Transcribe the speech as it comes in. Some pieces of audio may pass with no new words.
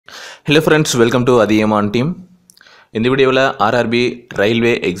Hello friends, welcome to Athiyaman Team. In this video, RRB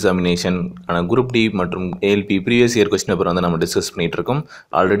Railway Examination Group D மற்றும் ALP previous year question paper வந்து நம்ம discuss பண்ணிட்டு இருக்கோம்.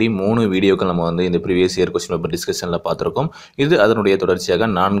 Already 3 வீடியோக்கள் நம்ம வந்து இந்த previous year question paper டிஸ்கஷன்ல பார்த்திருக்கோம். இது அதனுடைய தொடர்ச்சியாக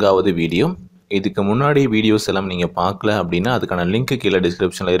 4வது வீடியோ. இதுக்கு முன்னாடி வீடியோஸ் எல்லாம் நீங்க பார்க்கல அப்படினா அதுக்கான லிங்க் கீழ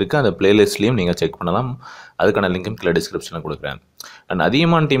டிஸ்கிரிப்ஷன்ல இருக்கு. அந்த பிளேலிஸ்ட்லயும் நீங்க செக் பண்ணலாம். அதுக்கான லிங்க்கும் கீழ டிஸ்கிரிப்ஷன்ல கொடுக்கிறேன். And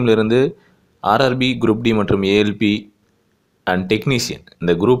Athiyaman டீம்ல இருந்து RRB Group D மற்றும் ALP and technician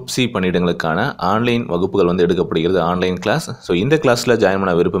இந்த group C பணியிடங்களுக்கான ஆன்லைன் வகுப்புகள் வந்து எடுக்கப்படுகிறது ஆன்லைன் கிளாஸ். ஸோ இந்த கிளாஸில் ஜாயின்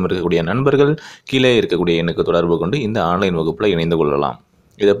பண்ண விருப்பம் இருக்கக்கூடிய நண்பர்கள் கீழே இருக்கக்கூடிய எண்ணுக்கு தொடர்பு கொண்டு இந்த ஆன்லைன் வகுப்பில் இணைந்து கொள்ளலாம்.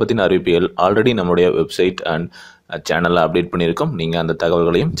 இதை பற்றின அறிவிப்புகள் ஆல்ரெடி நம்மளுடைய வெப்சைட் அண்ட் சேனலில் அப்டேட் பண்ணியிருக்கோம். நீங்கள் அந்த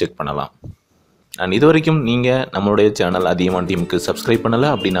தகவல்களையும் செக் பண்ணலாம். அண்ட் இது வரைக்கும் நீங்கள் நம்மளுடைய சேனல் அதியமான் டீமுக்கு சப்ஸ்கிரைப்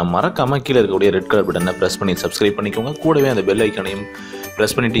பண்ணலை அப்படின்னா மறக்காமல் கீழே இருக்கக்கூடிய ரெட் கலர் பட்டனை ப்ரெஸ் பண்ணி சப்ஸ்கிரைப் பண்ணிக்கோங்க. கூடவே அந்த பெல் ஐக்கனையும்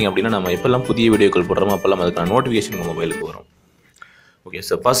ப்ரெஸ் பண்ணிட்டீங்க அப்படின்னா நம்ம எப்பெல்லாம் புதிய வீடியோக்கள் போடுறோமோ அப்போல்லாம் அதுக்கான நோட்டிஃபிகேஷன் உங்கள் மொபைலுக்கு வரும். ஓகே,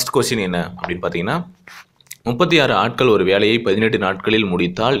 ஸோ ஃபர்ஸ்ட் கொஸ்டின் என்ன அப்படின்னு பார்த்தீங்கன்னா 36 ஆட்கள் ஒரு வேலையை 18 நாட்களில்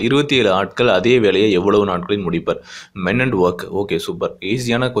முடித்தால் 27 ஆட்கள் அதே வேலையை எவ்வளவு நாட்களில் முடிப்பர்? Men and work. Okay, super,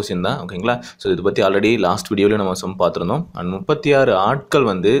 ஈஸியான கொஸ்டின் தான். ஓகேங்களா? ஸோ இதை பற்றி ஆல்ரெடி லாஸ்ட் வீடியோவில் நம்ம பார்த்துருந்தோம். அண்ட் 36 ஆட்கள்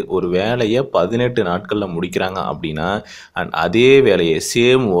வந்து ஒரு வேலையை 18 நாட்களில் முடிக்கிறாங்க அப்படின்னா அண்ட் அதே வேலையை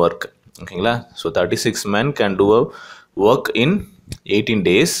சேம் ஒர்க். ஓகேங்களா? So 36 men can do a work in 18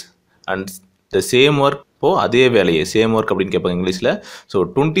 days and the same work. இப்போது அதே வேலையை சேம் ஒர்க் அப்படின்னு கேட்பாங்க இங்கிலீஷில். So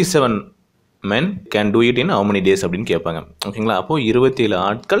 27 men can do it in how many days அப்படின்னு கேட்பாங்க. ஓகேங்களா? அப்போது 27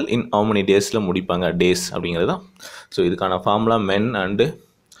 ஆட்கள் in how many daysல முடிப்பாங்க, டேஸ் அப்படிங்கிறது தான். ஸோ இதுக்கான ஃபார்முலா men and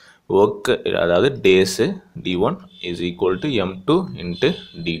work, அதாவது days D1 is equal to M2 into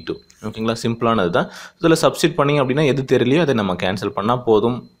D2. ஓகேங்களா? சிம்பிளானது தான். இதில் சப்ஸ்டிட் பண்ணிங்க அப்படின்னா எது தெரியலையோ அதை நம்ம கேன்சல் பண்ணால்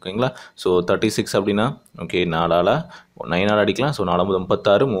போதும். ஓகேங்களா? ஸோ 36 அப்படின்னா ஓகே 9 அடிக்கலாம். ஸோ 4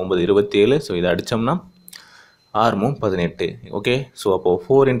 36 3 27. ஸோ இதை அடித்தோம்னா 6 18. ஓகே, ஸோ அப்போது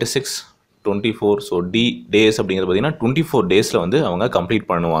 4 into 6 24. ஸோ டேஸ் அப்படிங்கிறது பார்த்தீங்கன்னா 24 டேஸில் வந்து அவங்க கம்ப்ளீட்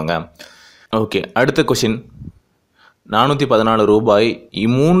பண்ணுவாங்க. ஓகே, அடுத்த கொஷின் 414 ரூபாய்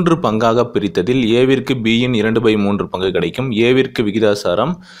 3 பங்காக பிரித்ததில் ஏவிற்கு பியின் 2/3 பங்கு கிடைக்கும். ஏவிற்கு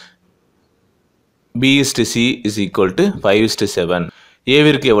விகிதாசாரம் B/C is equal to 5:7.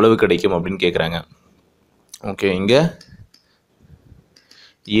 ஏவிற்கு எவ்வளவு கிடைக்கும் அப்படின்னு கேட்குறாங்க. ஓகே, இங்கே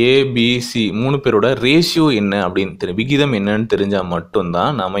ஏபிசி 3 பேரோட ரேஷியோ என்ன அப்படின்னு விகிதம் என்னன்னு தெரிஞ்சால்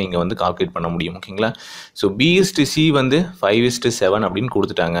மட்டும்தான் நாம் இங்கே வந்து கால்குலேட் பண்ண முடியும். ஓகேங்களா? ஸோ B/C வந்து 5:7 அப்படின்னு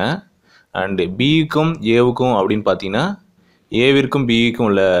கொடுத்துட்டாங்க. அண்டு பிக்கும் ஏவுக்கும் அப்படின்னு பார்த்தீங்கன்னா ஏவிற்கும் பிக்கும்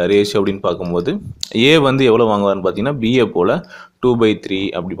உள்ள ரேஷியோ அப்படின்னு பார்க்கும்போது ஏ வந்து எவ்வளோ வாங்குவார்னு பார்த்தீங்கன்னா பிஏ போல் 2/3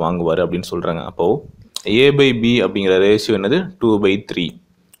 அப்படி வாங்குவார் அப்படின்னு சொல்கிறாங்க. அப்போது A/B அப்படிங்கிற ரேஷியோ என்னது 2/3.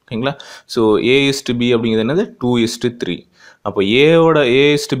 ஓகேங்களா? ஸோ A/B அப்படிங்கிறது என்னது 2:3. அப்போ ஏவோட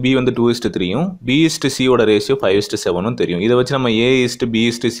A/B வந்து 2:3யும் B/Cயோட ரேஷியோ 5:7ம் தெரியும். இதை வச்சு நம்ம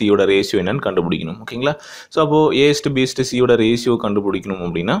A/B/Cயோட ரேஷியோ என்னன்னு கண்டுபிடிக்கணும். ஓகேங்களா? ஸோ அப்போது A/B/Cயோட ரேஷியோ கண்டுபிடிக்கணும்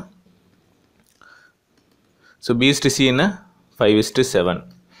அப்படின்னா ஸோ B/C என்ன 5:7,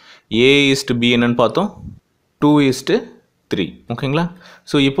 A/B என்னன்னு பார்த்தோம் 2:3. ஓகேங்களா?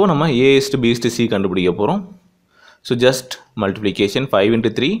 ஸோ இப்போது நம்ம A/B/C கண்டுபிடிக்க போகிறோம். So just multiplication 5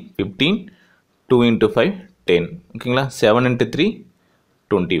 into 3 15, 2 into 5 10. ஓகேங்களா? 7 into 3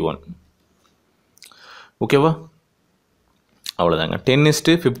 21. ஓகேவா? அவ்வளோதாங்க.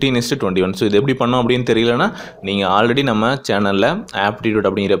 10:15:21. ஸோ இது எப்படி பண்ணோம் அப்படின்னு தெரியலனா நீங்கள் ஆல்ரெடி நம்ம சேனலில் ஆப்டிடியூட்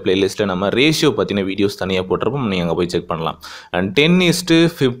அப்படிங்கிற பிளேலிஸ்ட்டில் நம்ம ரேஷியோ பற்றின வீடியோஸ் தனியாக போட்டிருப்போம். நீங்கள் அங்கே போய் செக் பண்ணலாம். அண்ட்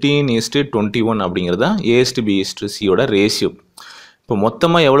 10:15:21 அப்படிங்கிறது தான் A/B/Cயோட ரேஷியோ. இப்போ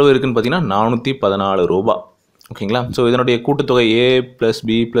மொத்தமாக எவ்வளோ இருக்குதுன்னு பார்த்தீங்கன்னா 414 ரூபா. ஓகேங்களா? ஸோ இதனுடைய கூட்டுத்தொகை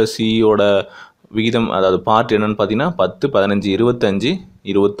A+B+Cயோட விகிதம், அதாவது பார்ட் என்னென்னு பார்த்தீங்கன்னா 10, 15, 25,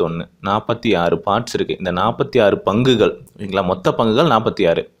 21, 46 பார்ட்ஸ் இருக்குது. இந்த 46 பங்குகள். ஓகேங்களா? மொத்த பங்குகள்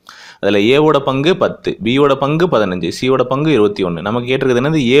 46. அதில் ஏவோட பங்கு 10, பியோட பங்கு 15, சியோட பங்கு 21. நமக்கு கேட்டிருக்கிறது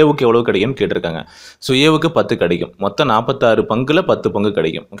என்னது ஏவுக்கு எவ்வளோ கிடைக்கும்னு கேட்டிருக்காங்க. ஸோ ஏவுக்கு 10 கிடைக்கும். மொத்தம் 46 பங்கில் 10 பங்கு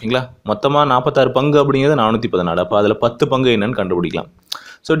கிடைக்கும். ஓகேங்களா? மொத்தமாக 46 பங்கு அப்படிங்கிறது 414. அப்போ அதில் 10 பங்கு என்னன்னு கண்டுபிடிக்கலாம்.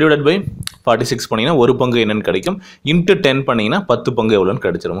 ஸோ டிவைட் பை 46 பண்ணிங்கன்னா ஒரு பங்கு என்னன்னு கிடைக்கும். இன்ட்டு 10 பண்ணிங்கன்னா 10 பங்கு எவ்வளோன்னு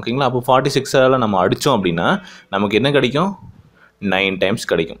கிடைச்சிடும். ஓகேங்களா? அப்போ 46ஆல் நம்ம அடித்தோம் அப்படின்னா நமக்கு என்ன கிடைக்கும்? 9 டைம்ஸ்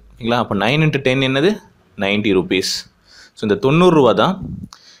கிடைக்கும். ஓகேங்களா? அப்போ 9 into 10 என்னது 90 rupees. ஸோ இந்த 90 ரூபா தான்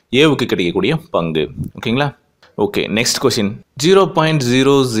ஏவுக்கு கிடைக்கக்கூடிய பங்கு. ஓகேங்களா? ஓகே, நெக்ஸ்ட் கொஸ்டின்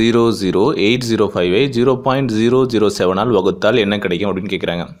 0.000805ஐ 0.007ஆல் வகுத்தால் என்ன கிடைக்கும் அப்படின்னு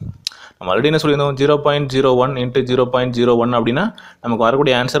கேட்குறாங்க. நம்ம ஆல்ரெடி என்ன சொல்லியிருந்தோம் 0.01 into 0.01 அப்படின்னா நமக்கு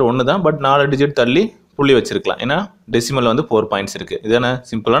வரக்கூடிய ஆன்சர் 1 தான். பட் 4 டிஜிட் தள்ளி புள்ளி வச்சிருக்கலாம். ஏன்னா டெசிமல் வந்து 4 பாயிண்ட்ஸ் இருக்குது. இதான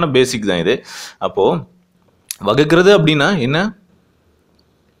சிம்பிளான பேசிக் தான் இது. அப்போது வகுக்கிறது அப்படின்னா என்ன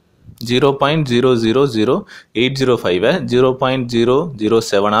 0.000805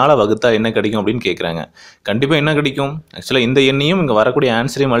 0.007 வகுத்தா என்ன கிடைக்கும் அப்படின்னு கேட்குறாங்க. கண்டிப்பாக என்ன கிடைக்கும்? ஆக்சுவலாக இந்த எண்ணையும் இங்கே வரக்கூடிய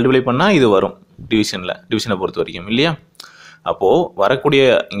ஆன்சரையும் மல்டிப்ளை பண்ணால் இது வரும் டிவிஷனை பொறுத்த வரைக்கும் இல்லையா? அப்போது வரக்கூடிய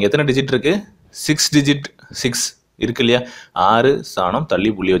இங்கே எத்தனை டிஜிட் இருக்குது? 6 டிஜிட் 6 இருக்கு இல்லையா? 6 ஸ்தானம் தள்ளி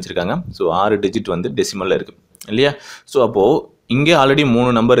புள்ளி வச்சுருக்காங்க. ஸோ 6 டிஜிட் வந்து டெசிமலில் இருக்குது இல்லையா? ஸோ அப்போது இங்கே ஆல்ரெடி 3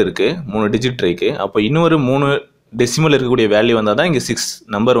 நம்பர் இருக்குது, 3 டிஜிட் இருக்குது. அப்போ இன்னொரு 3 டெசிமல் இருக்கக்கூடிய வேல்யூ வந்தால் தான் இங்கே 6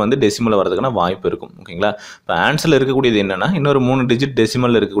 நம்பர் வந்து டெசிமலில் வரதுக்கான வாய்ப்பு இருக்கும். ஓகேங்களா? இப்போ ஆன்சரில் இருக்கக்கூடியது என்னென்னா இன்னொரு 3 டிஜிட்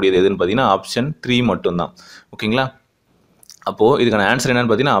டெசிமலில் இருக்கக்கூடியது எதுன்னு பார்த்தீங்கன்னா ஆப்ஷன் 3 மட்டும்தான். ஓகேங்களா? அப்போது இதுக்கான ஆன்சர்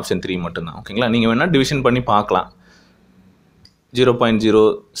என்னென்னு பார்த்தீங்கன்னா ஆப்ஷன் 3 மட்டும்தான். ஓகேங்களா? நீங்கள் வேணால் டிவிஷன் பண்ணி பார்க்கலாம்.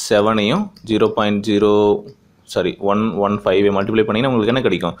 0.07ஐயும் 115 மல்டிப்ளை பண்ணிங்கன்னா உங்களுக்கு என்ன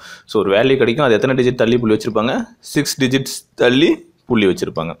கிடைக்கும்? ஸோ ஒரு வேல்யூ கிடைக்கும். அது எத்தனை டிஜிட் தள்ளி புள்ளி வச்சுருப்பாங்க? 6 டிஜிட்ஸ் தள்ளி புள்ளி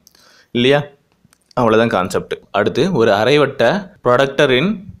வச்சுருப்பாங்க இல்லையா? அவ்வளோதான் கான்செப்ட். அடுத்து ஒரு அரைவட்ட ப்ரொடக்டரின்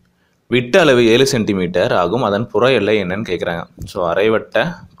விட்ட அளவு 7 சென்டிமீட்டர் ஆகும், அதன் புற எல்லை என்னன்னு கேட்குறாங்க. ஸோ அரைவட்ட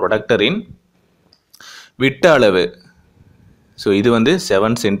ப்ரொடக்டரின் விட்ட அளவு, ஸோ இது வந்து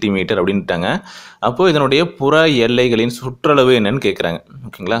 7 சென்டிமீட்டர் அப்படின்ட்டாங்க. அப்போது இதனுடைய புற எல்லைகளின் சுற்றளவு என்னன்னு கேட்குறாங்க.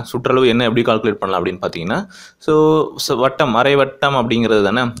 ஓகேங்களா? சுற்றளவு என்ன எப்படி கால்குலேட் பண்ணலாம் அப்படின்னு பார்த்தீங்கன்னா, ஸோ வட்டம் அரைவட்டம் அப்படிங்கிறது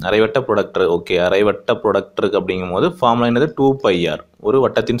தானே அரைவட்ட ப்ரொடக்டர். ஓகே, அரைவட்ட ப்ரொடக்டருக்கு அப்படிங்கும் போது ஃபார்முலா என்னது? 2πr, ஒரு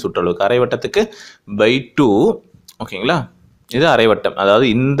வட்டத்தின் சுற்றளவுக்கு அரைவட்டத்துக்கு by 2. ஓகேங்களா? இது அரைவட்டம், அதாவது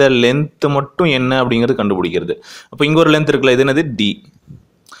இந்த லென்த்து மட்டும் என்ன அப்படிங்கிறது கண்டுபிடிக்கிறது. அப்போ இங்கே ஒரு லென்த் இருக்குல்ல, இது என்னது? d.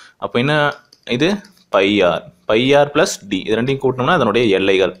 அப்போ என்ன இது? πr + d. இது ரெண்டையும் கூட்டினோம்னா அதனுடைய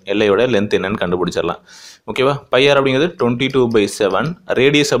எல்லையோட லென்த் என்னன்னு கண்டுபிடிச்சிடலாம். ஓகேவா? πr அப்படிங்கிறது 22/7.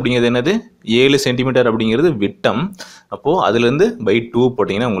 ரேடியஸ் அப்படிங்கிறது என்னது? 7 சென்டிமீட்டர் அப்படிங்கிறது விட்டம். அப்போது அதுலேருந்து by 2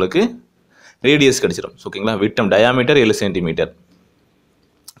 போட்டிங்கன்னா உங்களுக்கு ரேடியஸ் கிடச்சிடும். ஓகேங்களா? விட்டம் diameter 7 centimeter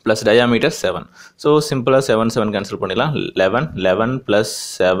plus diameter 7. So சிம்பிளாக 7 கேன்சல் பண்ணிடலாம். 11 +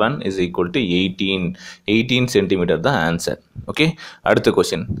 7 = 18 சென்டிமீட்டர் தான் ஆன்சர். ஓகே, அடுத்த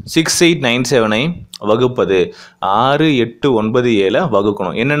கொஸ்டின். 6897ஐ வகுப்பது 6, 8, 9, 7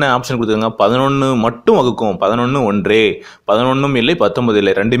 வகுக்கணும். என்னென்ன ஆப்ஷன் கொடுத்துருங்க? 11 மட்டும் வகுக்கும், 11 ஒன்றே, 11 இல்லை 19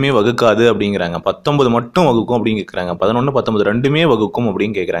 இல்லை, ரெண்டுமே வகுக்காது அப்படிங்கிறாங்க. 19 மட்டும் வகுக்கும் அப்படின்னு கேட்குறாங்க. 11, 19 ரெண்டுமே வகுக்கும்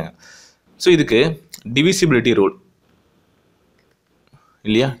அப்படின்னு கேட்குறாங்க. ஸோ இதுக்கு டிவிசிபிலிட்டி ரூல்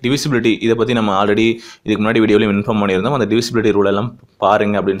இல்லையா? டிவிசிபிலிட்டி இதை பற்றி நம்ம ஆல்ரெடி இதுக்கு முன்னாடி வீடியோலையும் இன்ஃபார்ம் பண்ணியிருந்தோம். அந்த டிவிசிபிலிட்டி ரூல் எல்லாம்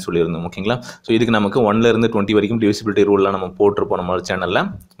பாருங்க அப்படின்னு சொல்லியிருந்தோம். ஓகேங்களா? ஸோ இதுக்கு நமக்கு 1லேருந்து 20 வரைக்கும் டிவிசிபிலிட்டி ரூல்லாம் நம்ம போட்டிருப்போம் நம்ம சேனலில்.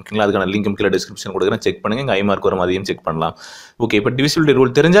 ஓகேங்களா? அதுக்கான லிங்க் கீழே டிஸ்கிரிப்ஷன் கொடுக்குறேன், செக் பண்ணுங்கள். இங்கே ஐமார்க் வரும், அதையும் செக் பண்ணலாம். ஓகே, இப்போ டிவிசிபிலிட்டி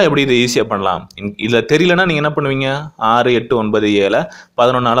ரூல் தெரிஞ்சால் எப்படி இது ஈஸியாக பண்ணலாம்? இதில் தெரியலனா நீங்கள் என்ன பண்ணுவீங்க? 6, 8, 9, 7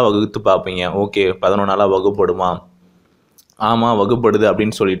 11 வகுத்து பார்ப்பீங்க. ஓகே, 11 வகுப்படுமா? ஆமாம் வகுப்படுது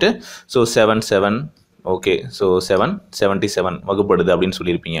அப்படின்னு சொல்லிட்டு ஸோ 7 ஓகே, ஸோ 77 வகுப்படுது அப்படின்னு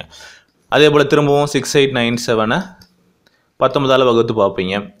சொல்லியிருப்பீங்க. அதே போல் திரும்பவும் 6897 19 வகுத்து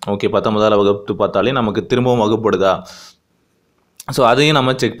பார்ப்பீங்க. ஓகே, 19 வகுத்து பார்த்தாலே நமக்கு திரும்பவும் வகுப்படுதா? ஸோ அதையும்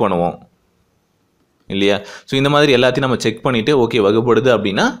நம்ம செக் பண்ணுவோம் இல்லையா? ஸோ இந்த மாதிரி எல்லாத்தையும் நம்ம செக் பண்ணிவிட்டு ஓகே வகுப்படுது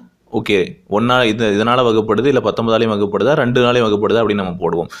அப்படின்னா ஓகே இதனால் வகுப்படுது, இல்லை 19 வகுப்படுதா, 2 வகுப்படுதா அப்படின்னு நம்ம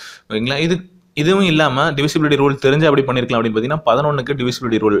போடுவோம். ஓகேங்களா? இதுவும் இல்லாமல் டிவிசிபிலிட்டி ரூல் தெரிஞ்சு அப்படி பண்ணியிருக்கலாம் அப்படின்னு பார்த்தீங்கன்னா 11க்கு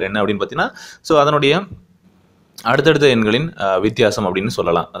டிவிசிபிலிட்டி ரூல் என்ன அப்படின்னு பார்த்தீங்கன்னா, ஸோ அதனுடைய அடுத்தடுத்த எண்களின் வித்தியாசம் அப்படின்னு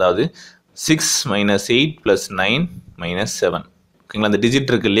சொல்லலாம். அதாவது 6 - 8 + 9 - 7. ஓகேங்களா? அந்த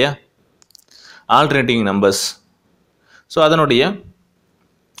டிஜிட் இருக்கு இல்லையா, ஆல்டர்னேட்டிங் நம்பர்ஸ். ஸோ அதனுடைய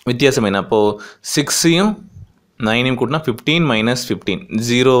வித்தியாசம் என்ன? அப்போது 6ஐயும் 9ஐயும் கூட்டினா 15 - 15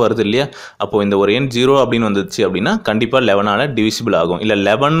 0 வருது இல்லையா? அப்போது இந்த ஒரு எண் 0 அப்படின்னு வந்துச்சு அப்படின்னா கண்டிப்பாக 11ஆல் டிவிசிபிள் ஆகும். இல்லை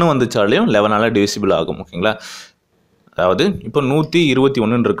 11 வந்துச்சாலையும் 11ஆல் டிவிசிபிள் ஆகும். ஓகேங்களா? அதாவது இப்போ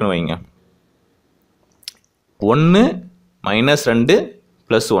 121 இருக்குன்னு வைங்க. 1 - 2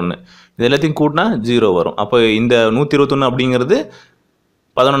 + 1 இது எல்லாத்தையும் கூட்டினா 0 வரும். அப்போ இந்த 121 அப்படிங்கிறது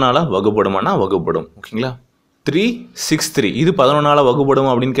 11ஆல் வகுப்படுமானா வகுப்படும். ஓகேங்களா? 363 இது 11ஆல்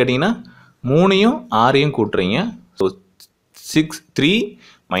வகுப்படும் அப்படின்னு கேட்டிங்கன்னா 3ஐயும் 6ஐயும் கூட்டுறீங்க. ஸோ 3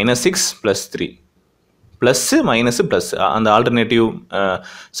 - 6 + 3 ப்ளஸ்ஸு மைனஸு ப்ளஸ் அந்த ஆல்டர்னேட்டிவ்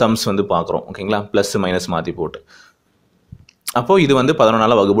சம்ஸ் வந்து பார்க்குறோம். ஓகேங்களா? ப்ளஸ் மைனஸ் மாற்றி போட்டு அப்போது இது வந்து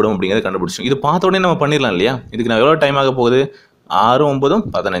 11ஆல் வகுப்படும் அப்படிங்கிறத கண்டுபிடிச்சோம். இது பார்த்த உடனே நம்ம பண்ணிடலாம் இல்லையா? இதுக்கு நான் எவ்வளோ டைம் ஆக போகுது? 6 9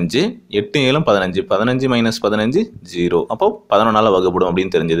 15 8 7 15 15 - 15 0. அப்போ 11ஆல் வகுப்படும்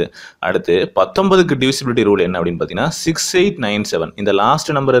அப்படின்னு தெரிஞ்சது. அடுத்து 19க்கு டிவிசிபிலிட்டி ரூல் என்ன அப்படின்னு பார்த்தீங்கன்னா 6897 இந்த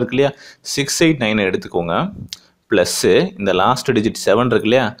லாஸ்ட் நம்பர் இருக்கு இல்லையா 689 எடுத்துக்கோங்க. ப்ளஸ்ஸு இந்த லாஸ்ட் டிஜிட் 7 இருக்கு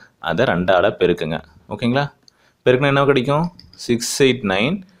இல்லையா அதை 2ஆல் பெருக்குங்க. ஓகேங்களா? பெருக்குனா என்ன கிடைக்கும்?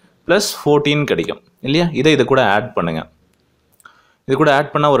 689 + 14 கிடைக்கும் இல்லையா? இதை கூட ஆட் பண்ணுங்கள். இது கூட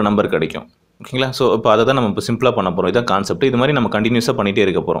ஆட் பண்ணால் ஒரு நம்பர் கிடைக்கும். ஓகேங்களா? ஸோ இப்போ அதை தான் நம்ம இப்போ சிம்பிளாக பண்ண போகிறோம். இதான் கான்செப்ட். இது மாதிரி நம்ம கண்டினியூஸாக பண்ணிகிட்டே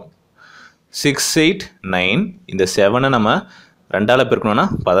இருக்க போகிறோம். 689 இந்த 7 நம்ம 2ஆல் பெருக்கணும்னா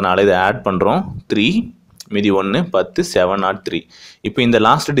 14. இதை ஆட் பண்ணுறோம் 3 மீதி 1 10 703. இப்போ இந்த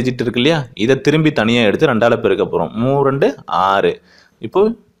லாஸ்ட் டிஜிட் இருக்கு இல்லையா, இதை திரும்பி தனியாக எடுத்து 2ஆல் பெருக்க போகிறோம். 3 2 6. இப்போ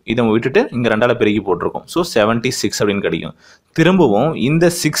இதை விட்டுட்டு இங்கே 2ஆல் பெருக்கி போட்டிருக்கோம். ஸோ 76 அப்படின்னு கிடைக்கும். திரும்பவும் இந்த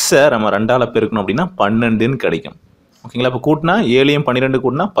 6ஐ நம்ம 2ஆல் பெருக்கணும் அப்படின்னா 12ன்னு கிடைக்கும். ஓகேங்களா? இப்போ கூட்டினா 7 12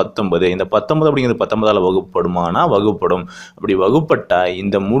 கூட்டினா 19. இந்த 19 அப்படிங்கிறது 19ஆல் வகுப்படுமானா வகுப்படும். அப்படி வகுப்பட்டால்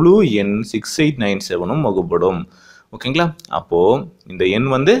இந்த முழு எண் 6897ம் வகுப்படும். ஓகேங்களா? அப்போது இந்த எண்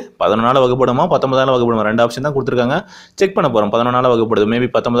வந்து 11ஆல் வகுப்படுமா 19ஆல் வகுப்படுமா, 2 ஆப்ஷன் தான் கொடுத்துருக்காங்க. செக் பண்ண போகிறோம். 11ஆல் வகுப்படுது, மேபி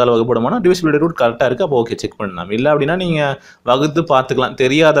 19ஆல் வகுப்படுமானா டிவிசிபிலிட்டி ரூட் கரெக்டாக இருக்குது. அப்போ ஓகே, செக் பண்ணலாம். இல்லை அப்படின்னா நீங்கள் வகுத்து பார்த்துக்கலாம்.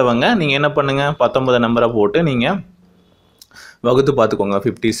 தெரியாதவங்க நீங்கள் என்ன பண்ணுங்கள், 19 நம்பரை போட்டு நீங்கள் வகுத்து பார்த்துக்கோங்க.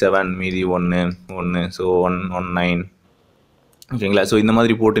 57 மீதி 1 1, ஸோ 119. ஓகேங்களா? ஸோ இந்த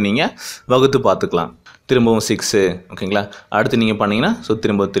மாதிரி போட்டு நீங்கள் வகுத்து பார்த்துக்கலாம். திரும்பவும் 6. ஓகேங்களா? அடுத்து நீங்கள் பண்ணிங்கன்னா ஸோ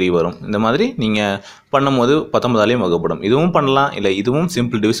திரும்ப 3 வரும். இந்த மாதிரி நீங்கள் பண்ணும்போது 19ஆலையும் வகுப்படும். இதுவும் பண்ணலாம். இல்லை இதுவும்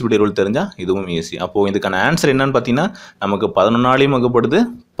சிம்பிள் டிவிசிபிலிட்டி ரூல் தெரிஞ்சால் இதுவும் ஈஸி. அப்போது இதுக்கான ஆன்சர் என்னன்னு பார்த்தீங்கன்னா நமக்கு 11ஆலையும் வகுப்படுது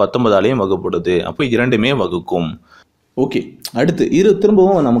 19ஆலையும் வகுப்படுது. அப்போ இரண்டுமே வகுக்கும். ஓகே, அடுத்து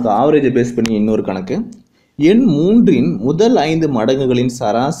திரும்பவும் நமக்கு ஆவரேஜை பேஸ் பண்ணி இன்னொரு கணக்கு. எண் 3இன் முதல் 5 மடங்குகளின்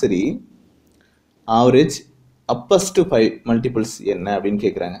சராசரி ஆவரேஜ் அப்பஸ்ட் 5 மல்டிபிள்ஸ் என்ன அப்படின்னு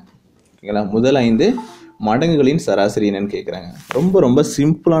கேட்குறாங்க. ஓகேங்களா? முதல் 5 மடங்குகளின் சராசரி என்னன்னு கேட்குறாங்க. ரொம்ப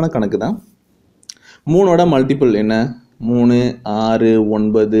சிம்பிளான கணக்கு தான். 3ஓட மல்டிபிள் என்ன? 3 6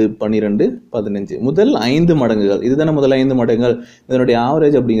 9 12 15. முதல் 5 மடங்குகள் இதுதானே முதல் 5 மடங்குகள். இதனுடைய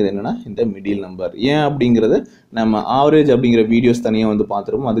ஆவரேஜ் அப்படிங்கிறது என்னன்னா இந்த மிடில் நம்பர். ஏன் அப்படிங்கிறது நம்ம ஆவரேஜ் அப்படிங்கிற வீடியோஸ் தனியாக வந்து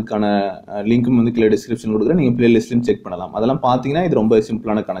பார்த்துருவோம். அதுக்கான லிங்க்கும் வந்து கீழே டிஸ்கிரிப்ஷன் கொடுக்குறேன். நீங்கள் பிளேலிஸ்ட்லையும் செக் பண்ணலாம். அதெல்லாம் பார்த்தீங்கன்னா இது ரொம்ப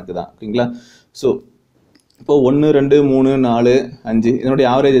சிம்பிளான கணக்கு தான். ஓகேங்களா? ஸோ இப்போ 1 2 3 4 5 இதனுடைய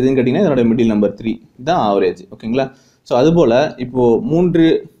ஆவரேஜ் எதுன்னு கேட்டிங்கன்னா இதனுடைய மிடில் நம்பர் 3 இதுதான் ஆவரேஜ். ஓகேங்களா? ஸோ அதுபோல் இப்போது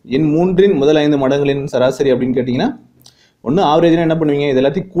எண் 3இன் முதல் 5 மடங்களின் சராசரி அப்படின்னு கேட்டிங்கன்னா ஒன்று ஆவரேஜ்னா என்ன பண்ணுவீங்க, இது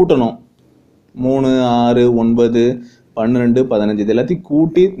எல்லாத்தையும் கூட்டணும். 3 6 9 12 15 இது எல்லாத்தையும்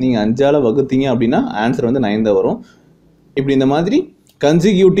கூட்டி நீங்கள் 5ஆல் வகுத்தீங்க அப்படின்னா ஆன்சர் வந்து 9 தான் வரும். இப்படி இந்த மாதிரி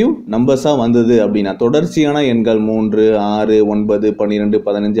கன்சிக்யூட்டிவ் நம்பர்ஸாக வந்தது அப்படின்னா தொடர்ச்சியான எண்கள் 3 6 9 12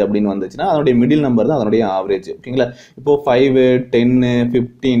 15 அப்படின்னு வந்துச்சுன்னா அதனுடைய மிடில் நம்பர் தான் அதனுடைய ஆவரேஜ். ஓகேங்களா? இப்போ 5 10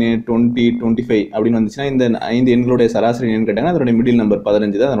 15 20 25 அப்படின்னு வந்துச்சுன்னா இந்த 5 எண்களுடைய சராசரி என்னன்னு கேட்டாங்கன்னா அதனுடைய மிடில் நம்பர்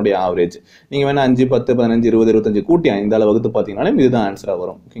 15 தான் அதனுடைய ஆவரேஜ். நீங்கள் வேணால் 5 10 15 20 25 கூட்டி 5ஆல் வகுத்து பார்த்தீங்கன்னாலும் இதுதான் ஆன்சராக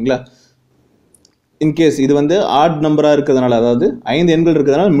வரும். ஓகேங்களா? இன்கேஸ் இது வந்து ஆட் நம்பராக இருக்கிறதுனால, அதாவது 5 எண்கள்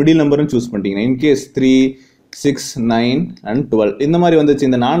இருக்கிறதுனால மிடில் நம்பர்னு சூஸ் பண்ணிட்டீங்கன்னா, இன்கேஸ் 3 6 9 and 12 இந்த மாதிரி வந்துச்சு.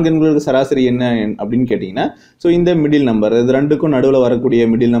 இந்த 4 எண்களுக்கு சராசரி என்ன அப்படின்னு கேட்டிங்கன்னா ஸோ இந்த மிடில் நம்பர் இது ரெண்டுக்கும் நடுவில் வரக்கூடிய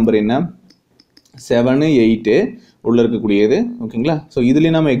மிடில் நம்பர் என்ன 7 8 உள்ளே இருக்கக்கூடியது. ஓகேங்களா? ஸோ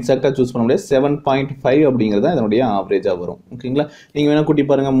இதுலேயும் நம்ம எக்ஸாக்டாக சூஸ் பண்ண முடியாது. 7.5 அப்படிங்கிறது தான் இதனுடைய ஆவரேஜாக வரும். ஓகேங்களா? நீங்கள் வேணால் கூட்டி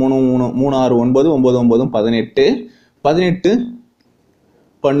பாருங்கள். 3 3 3 6 9 9 9 18 18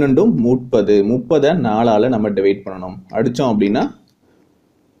 12 30 30 4ஆல் நம்ம டிவைட் பண்ணணும். அடித்தோம் அப்படின்னா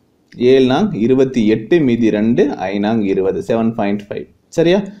 7 நாங்க 28 மீதி 2 5 நாங்க 20 7.5.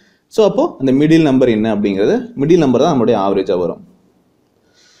 சரியா? ஸோ அப்போது அந்த மிடில் நம்பர் என்ன அப்படிங்கிறது மிடில் நம்பர் தான் நம்மளுடைய ஆவரேஜாக வரும்.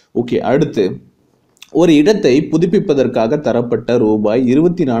 ஓகே, அடுத்து ஒரு இடத்தை புதுப்பிப்பதற்காக தரப்பட்ட ரூபாய்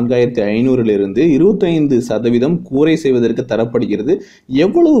 24,500 25% கூரை செய்வதற்கு தரப்படுகிறது.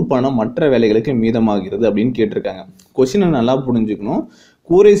 எவ்வளவு பணம் மற்ற வேலைகளுக்கு மீதமாகிறது அப்படின்னு கேட்டிருக்காங்க. கொஸ்டினை நல்லா புரிஞ்சுக்கணும்.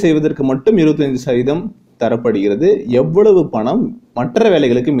 கூரை செய்வதற்கு மட்டும் 25% தரப்படுகிறது. எவ்வளவு பணம் மற்ற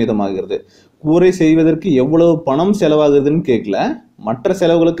வேலைகளுக்கு மீதமாகிறது. கூரை செய்வதற்கு எவ்வளவு பணம் செலவாகுதுன்னு கேட்கல, மற்ற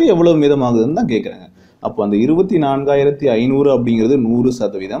செலவுகளுக்கு எவ்வளவு மீதமாகுதுன்னு தான் கேட்குறாங்க. அப்போ அந்த 24,500 அப்படிங்கிறது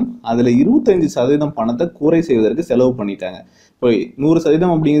 100%. அதில் 25% பணத்தை கூரை செய்வதற்கு செலவு பண்ணிட்டாங்க. இப்போ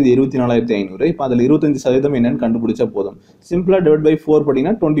 100% அப்படிங்கிறது 24,500. இப்போ அதில் 25% என்னன்னு கண்டுபிடிச்சா போதும். சிம்பிளாக டிவைட் பை 4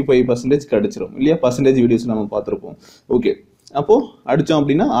 பண்ணிங்கன்னா 25% கிடைச்சிரும் இல்லையா? பர்சன்டேஜ் வீடியோஸ் நம்ம பார்த்துருப்போம். ஓகே, அப்போது அடித்தோம்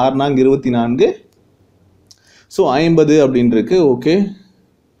அப்படின்னா 6 நாங்க 24 ஸோ 50 அப்படின்னு இருக்கு. ஓகே,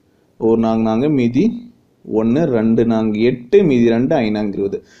 ஒரு நாங்க மீதி 1 2 நாங்க 8 மீதி 2 5 நாங்க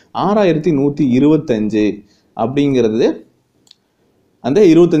 20 6125 அப்படிங்கிறது அந்த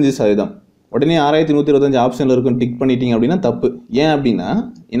 25%. உடனே 6125 ஆப்ஷனில் இருக்கும் டிக் பண்ணிட்டீங்க அப்படின்னா தப்பு. ஏன் அப்படின்னா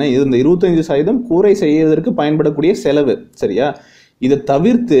ஏன்னா இந்த 25% கூரை செய்வதற்கு பயன்படக்கூடிய செலவு. சரியா? இதை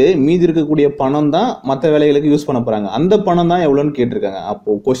தவிர்த்து மீதி இருக்கக்கூடிய பணம் தான் மற்ற வேலைகளுக்கு யூஸ் பண்ண போகிறாங்க. அந்த பணம் தான் எவ்வளோன்னு கேட்டிருக்காங்க.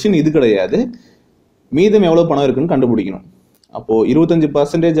 அப்போது கொஸ்டின் இது கிடையாது, மீதம் எவ்வளோ பணம் இருக்குன்னு கண்டுபிடிக்கணும். அப்போது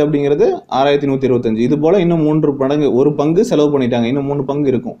 25% அப்படிங்கிறது 6125. இது போல் இன்னும் 3 மடங்கு, ஒரு பங்கு செலவு பண்ணிட்டாங்க, இன்னும் 3 பங்கு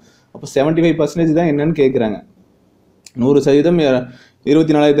இருக்கும். அப்போ 75% தான் என்னன்னு கேட்குறாங்க. 100%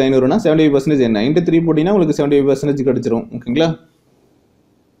 24,500னா 75% என்ன? இன்ட்டு 3 போட்டிங்கன்னா உங்களுக்கு 75% கிடச்சிரும். ஓகேங்களா?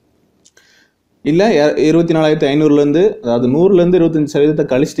 இல்லை 24,500லேருந்து, அதாவது 100லேருந்து 25%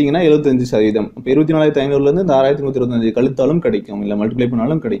 கழிச்சிட்டிங்கன்னா 75%. இப்போ 24,500லேருந்து இந்த 6,125 கழித்தாலும் கிடைக்கும், இல்லை மல்டிப்ளை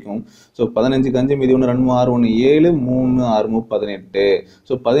பண்ணாலும் கிடைக்கும். ஸோ 15 5 மீதி 1 2 6 1 7 3 6 18.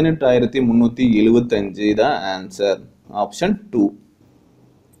 ஸோ 18,375 தான் ஆன்சர். ஆப்ஷன் 2.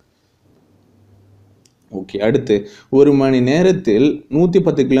 ஓகே, அடுத்து ஒரு மணி நேரத்தில்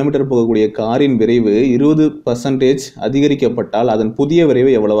 110 கிலோமீட்டர் போகக்கூடிய காரின் விரைவு 20% அதிகரிக்கப்பட்டால் அதன் புதிய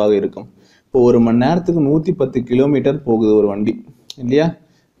விரைவு எவ்வளவாக இருக்கும்? இப்போ ஒரு மணி நேரத்துக்கு 110 கிலோமீட்டர் போகுது ஒரு வண்டி இல்லையா?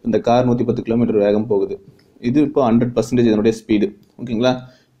 இந்த கார் 110 கிலோமீட்டர் வேகம் போகுது. இது இப்போ 100% இதனுடைய ஸ்பீடு. ஓகேங்களா?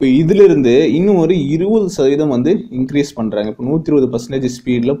 இப்போ இதிலிருந்து இன்னும் ஒரு 20% வந்து இன்க்ரீஸ் பண்ணுறாங்க. இப்போ 120%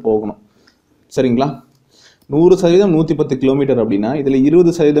 ஸ்பீடில் போகணும். சரிங்களா? 100% 110 கிலோமீட்டர் அப்படின்னா இதில்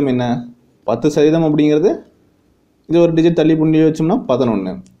 20% என்ன? 10% அப்படிங்கிறது இது ஒரு டிஜிட் தள்ளி புள்ளி வச்சோம்னா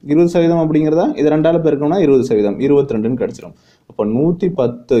 11. 20% அப்படிங்கிறதா இது 2ஆல் பெருக்கணும்னா 20%, 22ன்னு கிடச்சிரும். அப்போ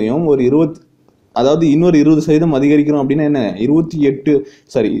 110யும் ஒரு 20, அதாவது இன்னொரு 20% அதிகரிக்கிறோம் அப்படின்னா என்ன?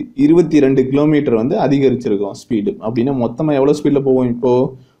 22 கிலோமீட்டர் வந்து அதிகரிச்சிருக்கும் ஸ்பீடு. அப்படின்னா மொத்தமாக எவ்வளோ ஸ்பீடில் போவோம்? இப்போது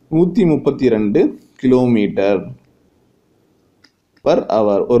 132 கிலோமீட்டர் பர்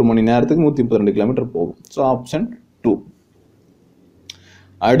ஹவர். ஒரு மணி நேரத்துக்கு 132 கிலோமீட்டர் போகும். So option 2.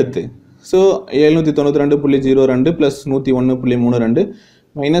 அடுத்து ஸோ 792.02 + 101.32 -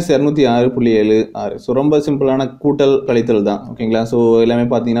 206.76. ஸோ ரொம்ப சிம்பிளான கூட்டல் கழித்தல் தான். ஓகேங்களா? ஸோ எல்லாமே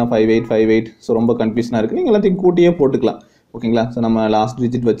பார்த்தீங்கன்னா 5858. ஸோ ரொம்ப கன்ஃபியூஷனாக இருக்குது. நீங்கள் எல்லாத்தையும் கூட்டியே போட்டுக்கலாம். ஓகேங்களா? ஸோ நம்ம லாஸ்ட்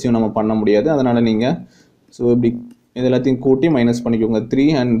டிஜிட் வச்சும் நம்ம பண்ண முடியாது. அதனால் நீங்கள் ஸோ இப்படி இது எல்லாத்தையும் கூட்டி மைனஸ் பண்ணிக்கோங்க. 3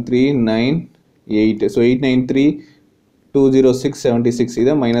 and 3 9 8. ஸோ 893,206.76.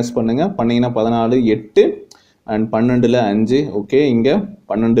 இதை மைனஸ் பண்ணுங்கள். பண்ணிங்கன்னா 14 8 அண்ட் 12ல் 5. ஓகே, இங்கே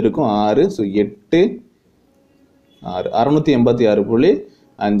 12 இருக்கும் 6. ஸோ 8 6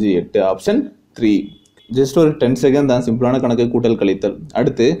 686.58. ஆப்ஷன் 3. ஜஸ்ட் ஒரு 10 செகண்ட் தான், சிம்பிளான கணக்கு கூட்டல் கழித்தல்.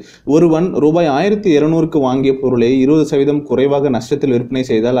 அடுத்து ஒருவன் ரூபாய் 1200க்கு வாங்கிய பொருளை 20% குறைவாக நஷ்டத்தில் விற்பனை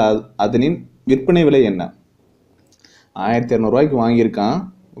செய்தால் அதனின் விற்பனை விலை என்ன? 1200 ரூபாய்க்கு வாங்கியிருக்கான்.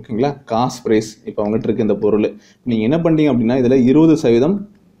 ஓகேங்களா? காஸ்ட் ப்ரைஸ் இப்போ அவங்ககிட்ட இருக்கு இந்த பொருள். நீங்கள் என்ன பண்ணுறீங்க அப்படின்னா இதில் 20%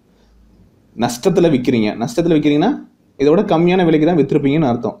 நஷ்டத்தில் விற்கிறீங்கன்னா இதோட கம்மியான விலைக்கு தான் விற்றுருப்பீங்கன்னு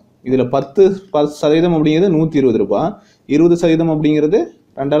அர்த்தம். இதில் 10% அப்படிங்கிறது 120 ரூபா, 20% அப்படிங்கிறது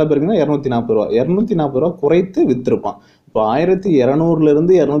 2ஆல் பெருக்குன்னா 240 ரூபா. 240 ரூபா குறைத்து விற்றுருப்பான். இப்போ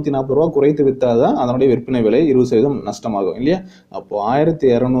 1200லேருந்து 240 ரூபா குறைத்து விற்றாதான் அதனுடைய விற்பனை விலை 20% நஷ்டமாகும் இல்லையா? அப்போ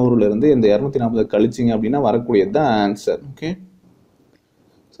 1200லேருந்து இந்த 240 கழிச்சிங்க அப்படின்னா வரக்கூடியது தான் ஆன்சர். Okay,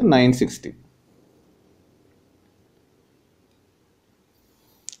 so 960.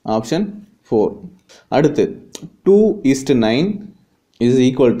 ஆப்ஷன் 4. அடுத்து 2:9 =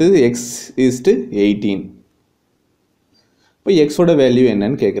 x:18. இப்போ எக்ஸோட வேல்யூ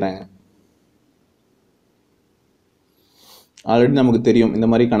என்னன்னு கேட்குறாங்க. ஆல்ரெடி நமக்கு தெரியும், இந்த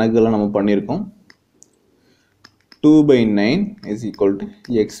மாதிரி கணக்குகள்லாம் நம்ம பண்ணியிருக்கோம். 2/9 =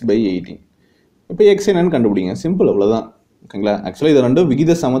 x/18. இப்போ எக்ஸ் என்னன்னு கண்டுபிடிங்க. சிம்பிள், அவ்வளோதான். ஓகேங்களா? ஆக்சுவலாக இது ரெண்டும்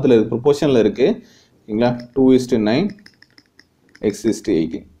விகித சமத்தில் இருக்குது, ப்ரொபோர்ஷனில் இருக்குது. ஓகேங்களா? 2:9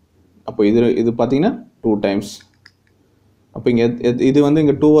 x:18. அப்போ இது பார்த்தீங்கன்னா 2 டைம்ஸ். அப்போ இங்கே இது வந்து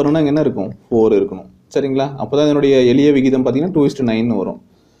இங்கே 2 வரணும்னா இங்கே என்ன இருக்கும்? 4 இருக்கணும். சரிங்களா? அப்போ தான் இதனுடைய எளிய விகிதம் பார்த்தீங்கன்னா 2:9 வரும்.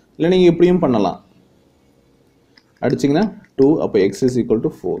 இல்லை நீங்கள் இப்படியும் பண்ணலாம், அடிச்சிங்கன்னா 2. அப்போ x =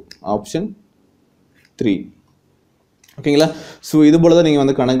 4. ஆப்ஷன் 3. ஓகேங்களா? ஸோ இது போல தான் நீங்கள்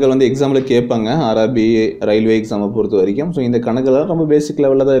வந்து கணக்குகள் வந்து எக்ஸாமில் கேட்பாங்க, ஆர்ஆர்பி ரயில்வே எக்ஸாமை பொறுத்த வரைக்கும். ஸோ இந்த கணக்குகள் ரொம்ப பேசிக்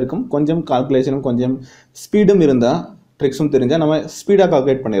லெவலில் தான் இருக்கும். கொஞ்சம் கால்குலேஷனும் கொஞ்சம் ஸ்பீடும் இருந்தால், ட்ரிக்ஸும் தெரிஞ்சால் நம்ம ஸ்பீடாக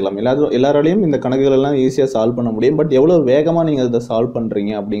கால்குலேட் பண்ணிடலாம். எல்லாராலையும் இந்த கணக்குகள் எல்லாம் ஈஸியாக சால்வ் பண்ண முடியும். பட் எவ்வளோ வேகமாக நீங்கள் அதை சால்வ்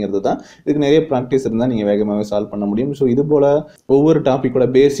பண்ணுறீங்க அப்படிங்கிறது தான். இதுக்கு நிறைய ப்ராக்டிஸ் இருந்தால் நீங்கள் வேகமாகவே சால்வ் பண்ண முடியும். ஸோ இது போல் ஒவ்வொரு டாப்பிக்கோட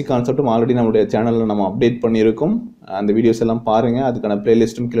பேசிக் கான்செப்ட்டும் ஆல்ரெடி நம்மளுடைய சேனலில் நம்ம அப்டேட் பண்ணியிருக்கோம். அந்த வீடியோஸ் எல்லாம் பாருங்கள். அதுக்கான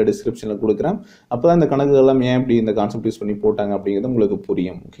பிளேலிஸ்ட்டும் கீழே டிஸ்கிரிப்ஷனில் கொடுக்குறேன். அப்போ தான் இந்த கணக்குகள் எல்லாம் ஏன் இப்படி இந்த கான்செப்ட் யூஸ் பண்ணி போட்டாங்க அப்படிங்கிறது உங்களுக்கு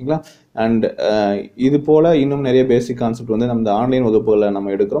புரியும். ஓகேங்களா? அண்ட் இது போல் இன்னும் நிறைய பேசிக் கான்செப்ட் வந்து நம்ம ஆன்லைன் வகுப்புகளில்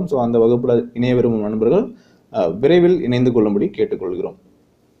நம்ம எடுக்கிறோம். ஸோ அந்த வகுப்பில் இணைய விரும்பும் நண்பர்கள் விரைவில் இணைந்து கொள்ளும்படி கேட்டுக்கொள்கிறோம்.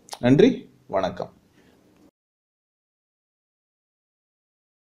 நன்றி, வணக்கம்.